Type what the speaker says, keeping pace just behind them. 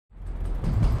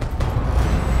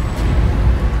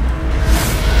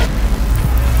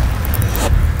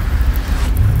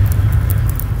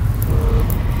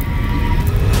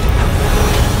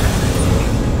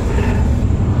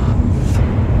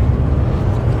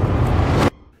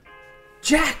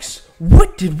Jax,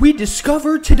 what did we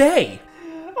discover today?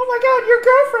 Oh my god, your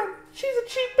girlfriend. She's a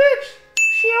cheap bitch.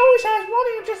 She always has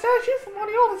money and just asks you for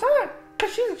money all the time.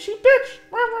 Because she's a cheap bitch.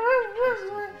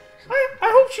 I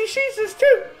hope she sees this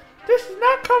too. This is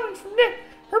not coming from Nick,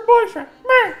 her boyfriend.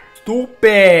 Man.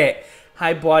 Stupid.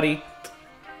 Hi, buddy.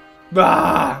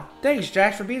 Ah, thanks,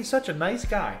 Jax, for being such a nice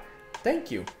guy.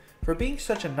 Thank you for being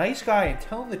such a nice guy and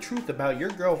telling the truth about your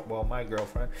well, my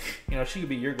girlfriend. You know, she could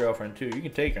be your girlfriend too. You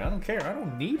can take her. I don't care. I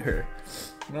don't need her.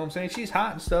 You know what I'm saying? She's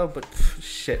hot and stuff, but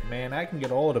shit, man, I can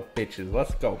get all the bitches.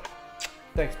 Let's go.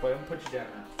 Thanks, boy. I'm gonna put you down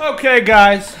now. Okay,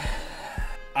 guys.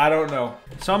 I don't know.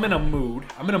 So I'm in a mood.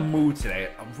 I'm in a mood today.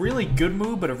 A really good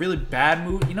mood, but a really bad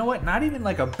mood. You know what? Not even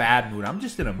like a bad mood. I'm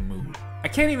just in a mood. I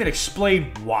can't even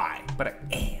explain why, but I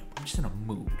am. I'm just in a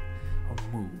mood. A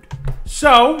mood.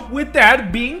 So, with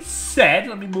that being said,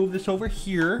 let me move this over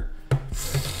here.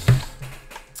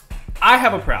 I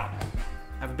have a problem.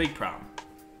 I have a big problem.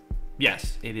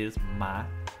 Yes, it is my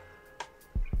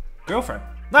girlfriend.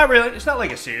 Not really. It's not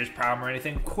like a serious problem or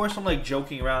anything. Of course, I'm like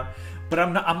joking around, but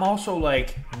I'm not. I'm also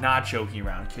like not joking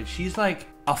around because she's like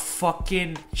a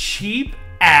fucking cheap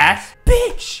ass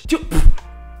bitch. Dude,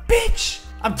 bitch.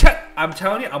 I'm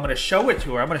telling you, I'm gonna show it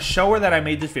to her. I'm gonna show her that I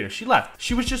made this video. She left.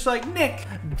 She was just like, Nick,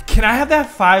 can I have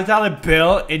that $5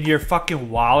 bill in your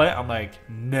fucking wallet? I'm like,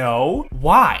 no.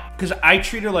 Why? Because I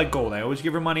treat her like gold. I always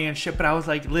give her money and shit, but I was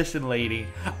like, listen, lady,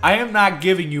 I am not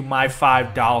giving you my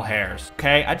 $5 hairs,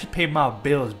 okay? I just pay my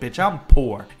bills, bitch. I'm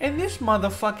poor. And this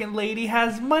motherfucking lady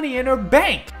has money in her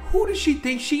bank. Who does she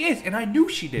think she is? And I knew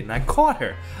she didn't. I caught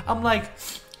her. I'm like,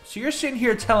 so you're sitting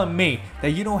here telling me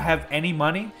that you don't have any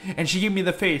money? And she gave me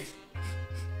the face.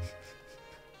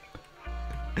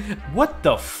 What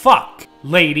the fuck,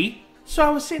 lady? So I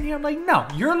was sitting here, I'm like, no,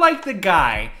 you're like the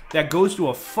guy that goes to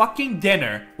a fucking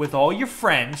dinner with all your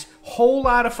friends, whole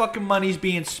lot of fucking money's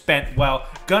being spent, well,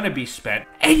 gonna be spent,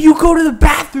 and you go to the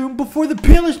bathroom before the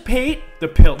bill is paid, the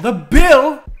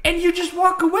bill, and you just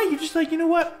walk away. You're just like, you know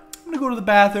what? I'm gonna go to the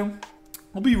bathroom.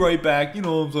 I'll be right back, you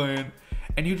know what I'm saying?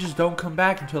 And you just don't come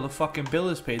back until the fucking bill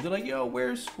is paid. They're like, yo,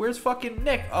 where's fucking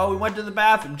Nick? Oh, we went to the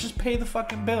bathroom. Just pay the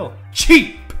fucking bill.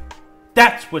 Cheap!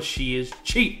 That's what she is.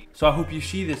 Cheap. So I hope you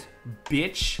see this,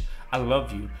 bitch. I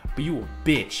love you, but you a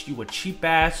bitch. You a cheap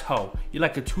ass hoe. You're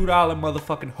like a $2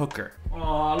 motherfucking hooker.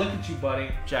 Aw, look at you,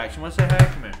 buddy. Jax, you wanna say hi?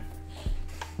 Come here.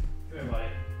 Come here, buddy.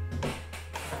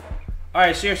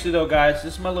 Alright, seriously though, guys.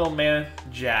 This is my little man,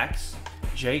 Jax.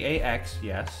 J-A-X,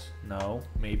 yes. No,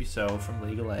 maybe so, from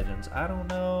League of Legends. I don't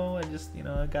know. I just, you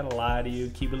know, I gotta lie to you,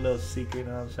 keep it a little secret, you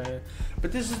know what I'm saying?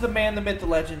 But this is the man, the myth, the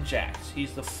legend, Jax.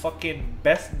 He's the fucking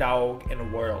best dog in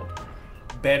the world.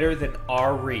 Better than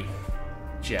Ari.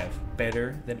 Jeff,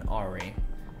 better than Ari.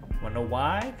 Wanna know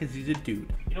why? Because he's a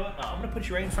dude. You know what? No, I'm gonna put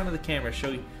you right in front of the camera,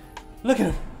 show you. Look at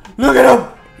him! Look at him!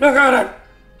 Look at it!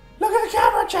 Look at the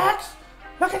camera, Jax.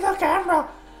 Look at the camera.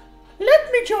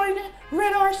 Let me join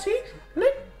Red RC.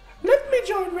 Let me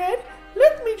join Red.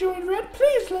 Let me join Red.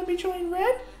 Please let me join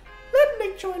Red. Let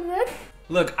Nick join Red.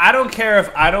 Look, I don't care if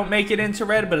I don't make it into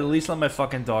Red, but at least let my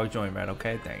fucking dog join Red,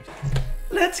 okay? Thanks.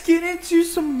 Let's get into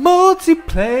some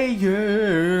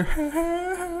multiplayer.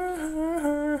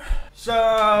 So,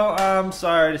 I'm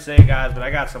sorry to say, guys, but I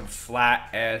got some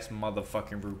flat-ass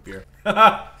motherfucking root beer.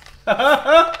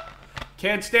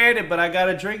 Can't stand it, but I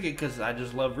gotta drink it because I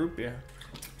just love root beer.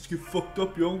 Let's get fucked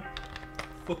up, yo.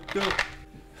 Fucked up.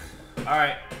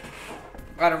 Alright,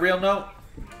 on a real note,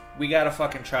 we gotta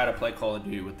fucking try to play Call of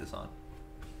Duty with this on.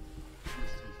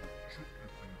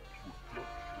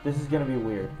 This is gonna be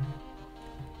weird.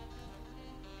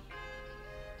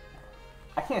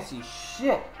 I can't see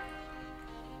shit.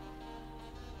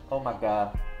 Oh my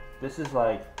god. This is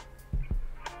like...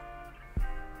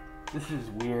 This is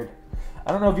weird.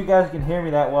 I don't know if you guys can hear me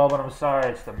that well, but I'm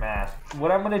sorry, it's the mask.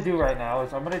 What I'm gonna do right now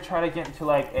is I'm gonna try to get into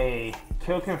like a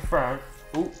kill confirmed.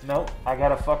 Ooh, no, I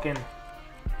gotta fucking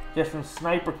get some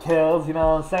sniper kills, you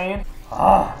know what I'm saying?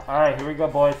 Ah, alright, here we go,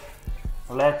 boys.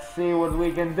 Let's see what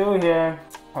we can do here.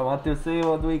 I want to see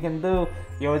what we can do.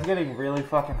 Yo, it's getting really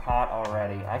fucking hot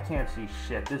already. I can't see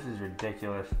shit. This is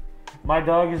ridiculous. My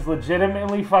dog is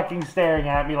legitimately fucking staring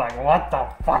at me like, what the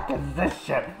fuck is this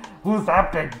shit? Who's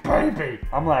that big baby?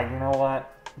 I'm like, you know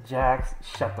what? Jax,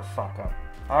 shut the fuck up.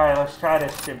 Alright, let's try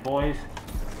this shit, boys.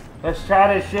 Let's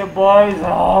try this shit, boys.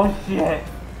 Oh, shit.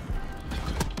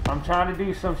 I'm trying to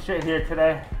do some shit here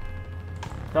today.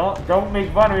 Don't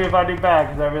make fun of me if I do bad,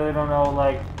 because I really don't know,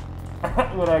 like,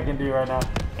 what I can do right now.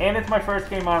 And it's my first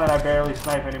game on and I barely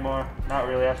snipe anymore. Not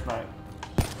really, I snipe.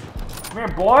 Come here,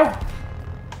 boy.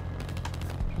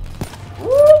 Woo!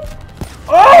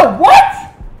 Oh,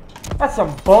 what? That's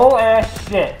some bull-ass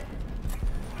shit.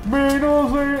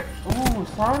 Ooh,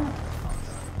 son.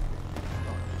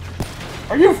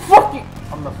 Are you fucking...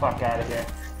 I'm the fuck out of here.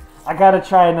 I gotta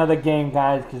try another game,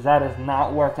 guys, because that is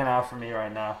not working out for me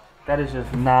right now. That is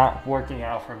just not working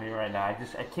out for me right now.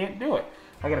 I can't do it.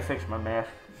 I gotta fix my mask.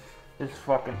 This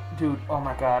fucking... Dude, oh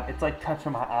my god. It's like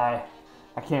touching my eye.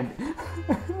 I can't...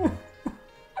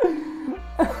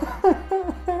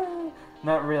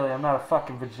 Not really. I'm not a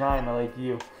fucking vagina like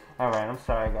you. Alright, I'm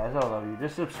sorry, guys. I love you.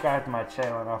 Just subscribe to my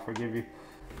channel and I'll forgive you.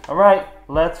 Alright,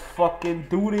 let's fucking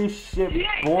do this shit,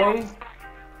 boy.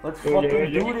 Let's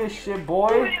fucking do this shit,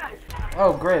 boy.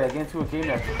 Oh, great. I get into a game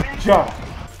that's jump.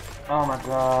 Oh my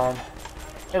god.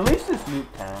 At least it's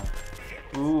Nuketown.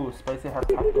 Ooh, spicy hot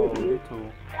taco. You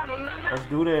too. Let's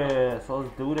do this. Let's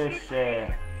do this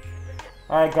shit.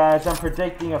 Alright, guys. I'm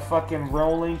predicting a fucking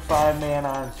rolling 5-man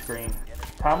on screen.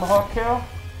 Tomahawk kill?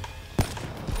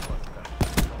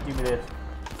 Give me this.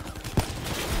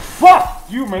 Fuck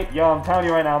you, mate. Yo, I'm telling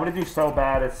you right now, I'm gonna do so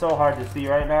bad. It's so hard to see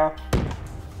right now.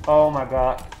 Oh my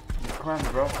god. Come on,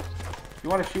 bro. You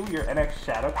wanna shoot your NX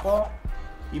Shadow Claw?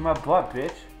 Eat my butt,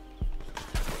 bitch.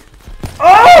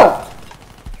 Oh!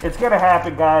 It's gonna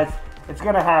happen, guys. It's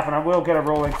gonna happen. I will get a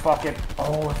rolling fucking...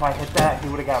 Oh, if I hit that, he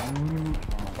would've got... Oh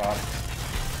my god.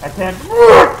 I can't...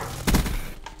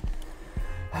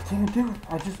 I can't do it.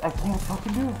 I can't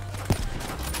fucking do it.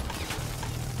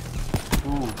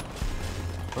 Ooh.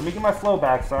 Let me get my flow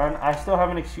back, son. I still have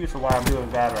an excuse for why I'm doing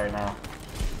bad right now.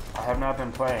 I have not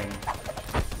been playing.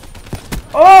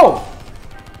 Oh!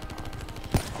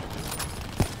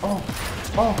 Oh!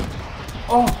 Oh!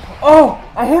 Oh! Oh!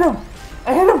 I hit him!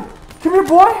 I hit him! Come here,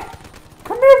 boy!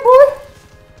 Come here, boy!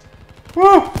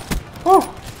 Oh!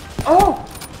 Oh! Oh!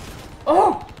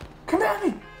 Oh! Come at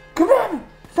me! Come at me!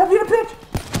 Stop being a bitch!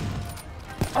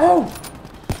 Oh!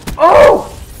 Oh!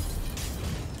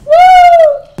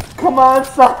 Woo! Come on,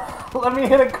 son! Let me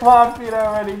hit a quad feed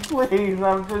already, please.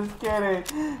 I'm just kidding.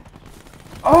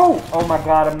 Oh! Oh my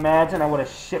god, imagine I would have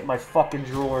shit my fucking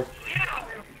drawers.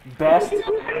 Best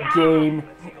game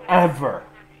ever.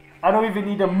 I don't even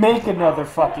need to make another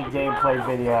fucking gameplay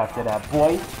video after that,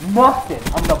 boy. Nothing.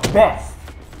 I'm the best.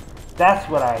 That's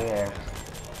what I am.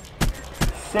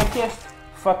 Sickest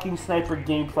fucking sniper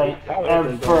gameplay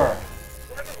ever.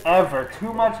 Ever.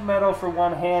 Too much metal for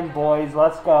one hand, boys.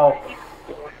 Let's go.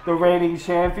 The reigning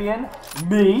champion,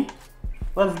 me.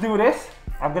 Let's do this.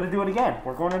 I'm gonna do it again.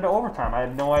 We're going into overtime. I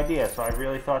had no idea, so I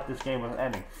really thought this game was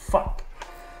ending. Fuck.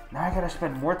 Now I gotta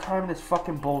spend more time in this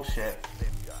fucking bullshit.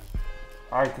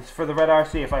 Alright, this is for the red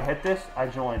RC. If I hit this, I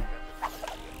join.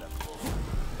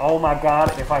 Oh my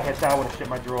god, if I hit that, I would've shit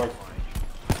my droid.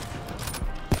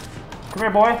 Come here,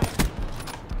 boy.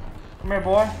 Come here,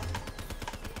 boy.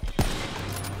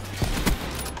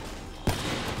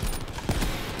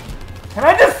 Can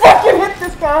I just fucking hit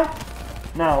this guy?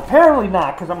 No, apparently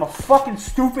not, because I'm a fucking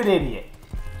stupid idiot.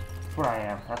 That's what I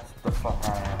am. That's the fuck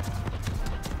I am.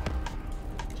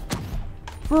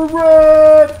 For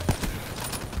red!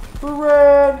 For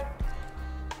red!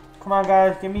 Come on,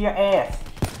 guys. Give me your ass.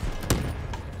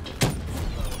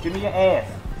 Give me your ass.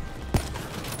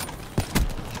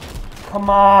 Come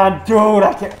on, dude.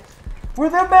 I can't. We're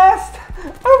the best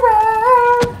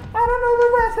around. I don't know the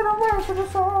rest of the words of the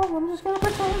song. I'm just gonna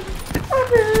pretend I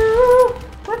do.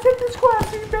 Let's hit this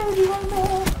squashy baby right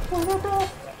now. We're the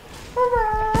best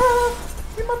around.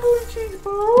 Get my booty cheeks,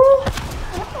 boo.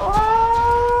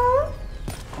 Oh.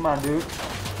 Come on, dude.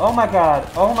 Oh my god.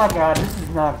 Oh my god. This is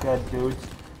not good, dudes.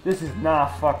 This is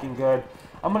not fucking good.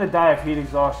 I'm gonna die of heat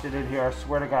exhaustion in here. I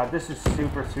swear to god. This is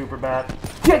super, super bad.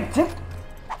 Get ticked.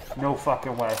 No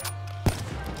fucking way.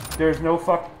 There's no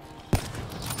fuck.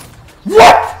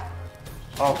 What?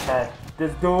 Okay.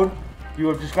 This dude, you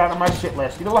have just gotten on my shit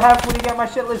list. You know what happens when you get my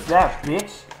shit list? That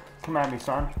bitch. Come at me,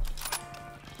 son.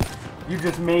 You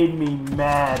just made me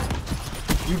mad.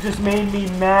 You just made me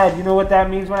mad. You know what that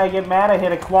means when I get mad? I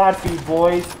hit a quad feed,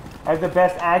 boys. I have the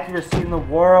best accuracy in the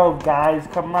world, guys.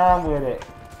 Come on with it.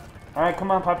 Alright,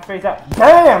 come on, pop your face out.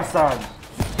 Damn, son!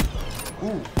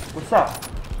 Ooh, what's up?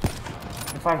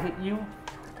 If I hit you,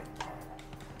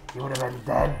 you would have been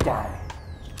dead, guy.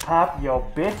 Pop your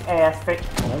bitch ass face.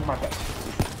 Oh my god.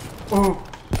 Ooh.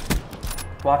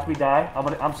 Watch me die.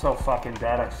 I'm so fucking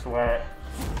dead, I swear it.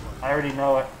 I already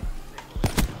know it.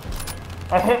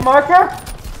 A hit marker?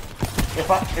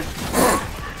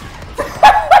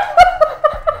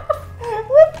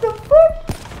 What the fuck?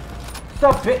 What's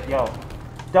up, bit? Yo.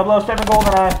 007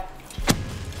 GoldenEye.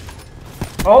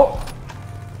 Oh.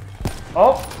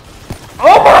 Oh.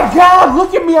 Oh my god!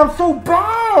 Look at me, I'm so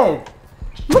bad!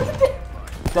 Look at this!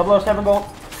 007 Gold.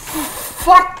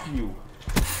 Fuck you!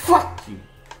 Fuck you!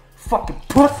 Fucking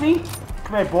pussy!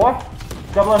 Come here, boy.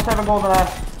 007 GoldenEye.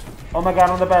 Oh my god,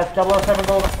 I'm the best. 007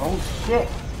 Golden. Oh shit.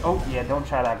 Oh yeah, don't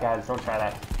try that, guys. Don't try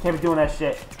that. Can't be doing that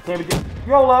shit. Can't be doing.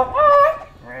 YOLO. Ah!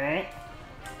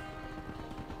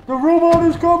 The robot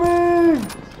is coming.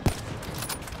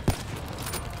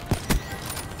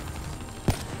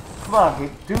 Come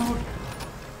on, dude.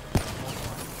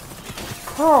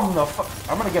 Come the fuck.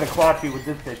 I'm gonna get a quattro with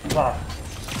this bitch. Watch.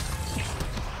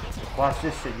 Watch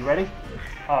this shit. You ready?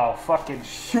 Oh, fucking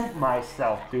shoot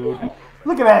myself, dude.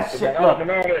 Look at that shit. Look.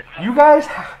 You guys.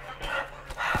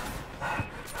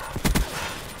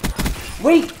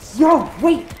 Wait. Yo,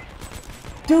 wait.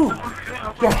 Dude.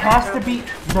 There has to be.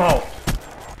 No.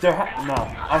 No.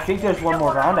 I think there's one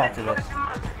more round after this.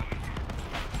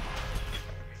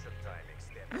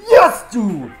 Yes,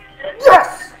 dude.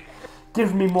 Yes.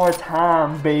 Give me more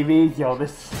time, baby. Yo,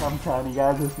 I'm telling you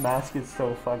guys, this mask is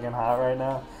so fucking hot right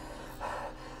now.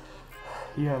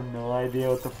 You have no idea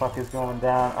what the fuck is going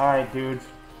down. Alright, dudes.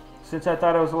 Since I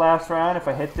thought it was the last round, if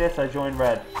I hit this, I join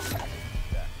red.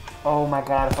 Oh my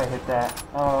god, if I hit that.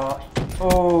 Oh.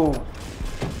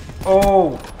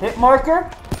 Hit marker?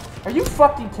 Are you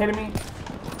fucking kidding me?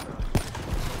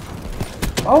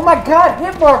 Oh my god,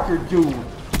 hit marker, dude.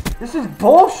 This is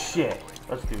bullshit.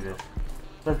 Let's do this.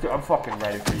 I'm fucking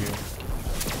ready for you.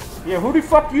 Yeah, who the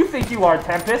fuck do you think you are,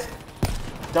 Tempest?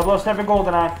 007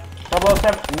 GoldenEye.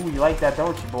 007. Ooh, you like that,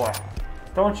 don't you, boy?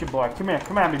 Don't you, boy? Come here.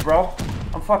 Come at me, bro.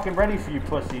 I'm fucking ready for you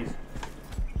pussies.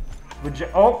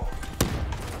 Oh.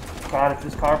 God, if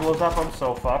this car blows up, I'm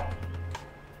so fucked.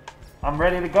 I'm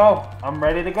ready to go. I'm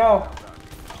ready to go.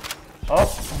 Oh,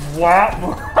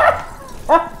 wow.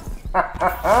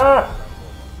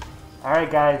 Alright,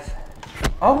 guys.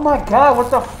 Oh my god,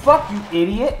 what the fuck, you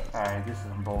idiot? Alright, this is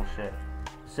some bullshit.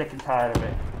 Sick and tired of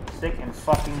it. Sick and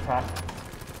fucking tired.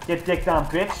 Get dicked on,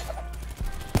 bitch.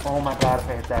 Oh my god, if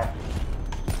I hit that.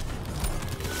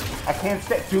 I can't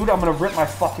stay. Dude, I'm gonna rip my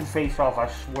fucking face off. I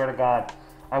swear to god.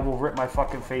 I will rip my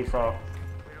fucking face off.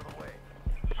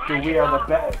 Dude, we are the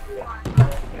best.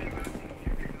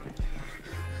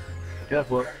 Guess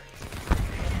what?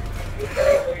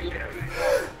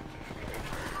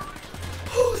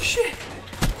 Holy shit!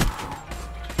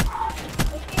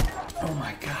 Oh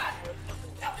my god.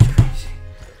 That was crazy.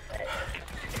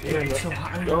 It's so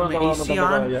hot. I'm gonna have the AC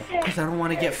on because I don't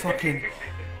want to get fucking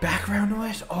background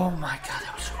noise. Oh my god,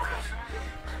 that was so crazy.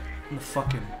 I'm the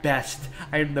fucking best.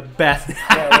 I am the best.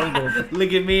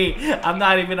 Look at me. I'm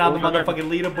not even on the motherfucking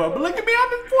leaderboard, but look at me.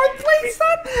 I'm in 4th place,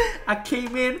 son. I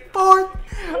came in 4th.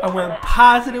 I went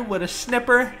positive with a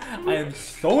snipper. I am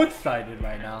so excited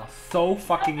right now. So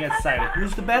fucking excited.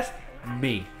 Who's the best?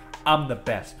 Me. I'm the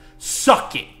best.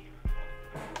 Suck it.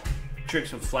 Drink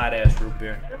some flat ass root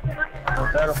beer.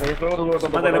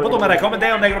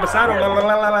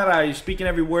 You're speaking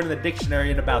every word in the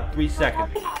dictionary in about 3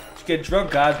 seconds. Just get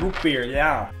drunk, guys. Root beer,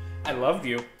 yeah. I love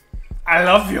you. I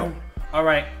love you.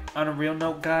 Alright, on a real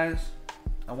note, guys,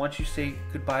 I want you to say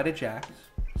goodbye to Jax.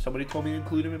 Somebody told me to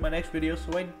include him in my next video,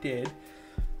 so I did.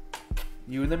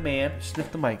 You and the man.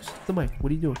 Sniff the mic. Sniff the mic.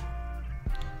 What are you doing?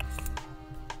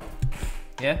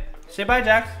 Yeah? Say bye,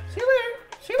 Jax. See you later.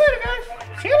 See you later, guys.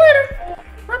 See you later.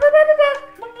 I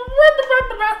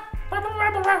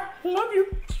love you.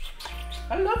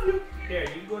 I love you. There, you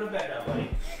can go to bed now, buddy.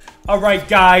 Alright,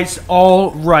 guys.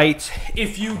 Alright.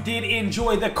 If you did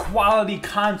enjoy the quality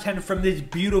content from this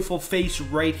beautiful face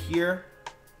right here,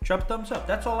 drop a thumbs up.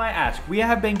 That's all I ask. We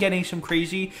have been getting some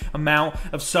crazy amount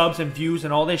of subs and views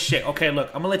and all this shit. Okay, look.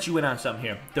 I'm going to let you in on something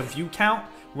here. The view count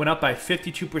went up by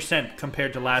 52%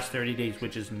 compared to last 30 days,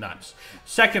 which is nuts.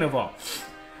 Second of all,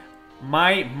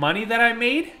 my money that I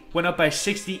made went up by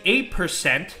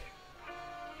 68%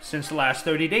 since the last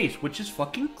 30 days, which is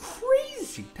fucking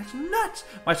crazy. That's nuts.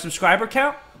 My subscriber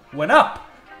count went up.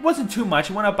 It wasn't too much.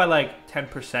 It went up by like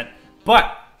 10%.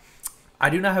 But I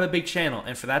do not have a big channel,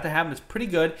 and for that to happen, it's pretty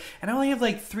good. And I only have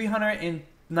like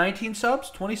 319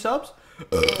 subs, 20 subs.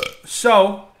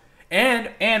 So,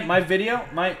 and my video,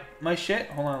 my shit.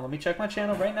 Hold on, let me check my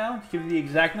channel right now to give you the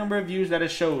exact number of views that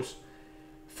it shows.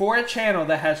 For a channel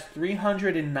that has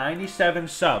 397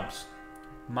 subs,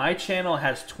 my channel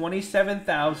has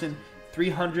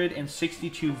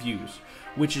 27,362 views,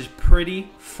 which is pretty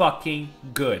fucking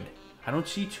good. I don't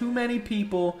see too many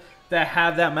people that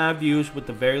have that amount of views with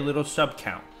the very little sub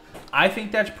count. I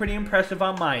think that's pretty impressive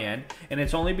on my end, and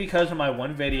it's only because of my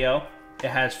one video. It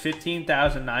has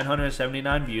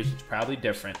 15,979 views. It's probably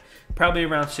different. Probably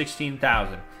around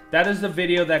 16,000. That is the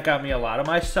video that got me a lot of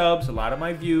my subs, a lot of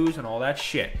my views, and all that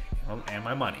shit. And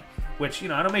my money. Which, you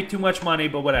know, I don't make too much money,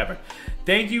 but whatever.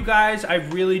 Thank you guys. I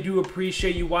really do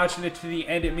appreciate you watching it to the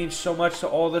end. It means so much to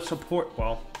all the support.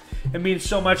 Well, It means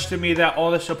so much to me that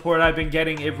all the support I've been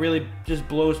getting, it really just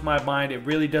blows my mind. It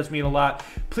really does mean a lot.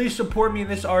 Please support me in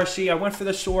this RC. I went for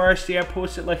the SOAR RC. I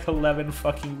posted like 11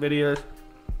 fucking videos.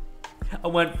 I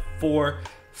went for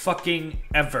fucking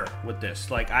ever with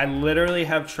this. Like, I literally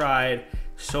have tried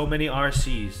so many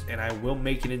RCs, and I will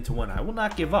make it into one. I will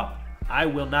not give up. I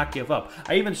will not give up.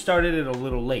 I even started it a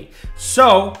little late.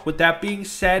 So, with that being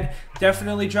said,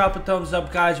 definitely drop a thumbs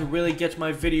up, guys. It really gets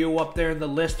my video up there in the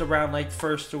list around, like,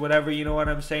 first or whatever, you know what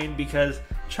I'm saying? Because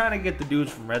I'm trying to get the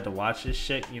dudes from Red to watch this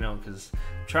shit, you know, because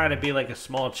I'm trying to be, like, a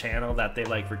small channel that they,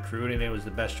 like, recruit, and it was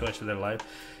the best choice of their life.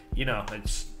 You know,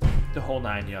 it's the whole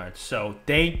 9 yards. So,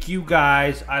 thank you,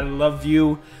 guys. I love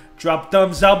you. Drop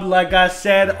thumbs up, like I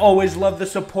said. Always love the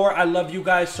support. I love you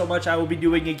guys so much. I will be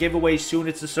doing a giveaway soon.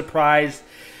 It's a surprise.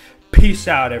 Peace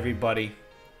out, everybody.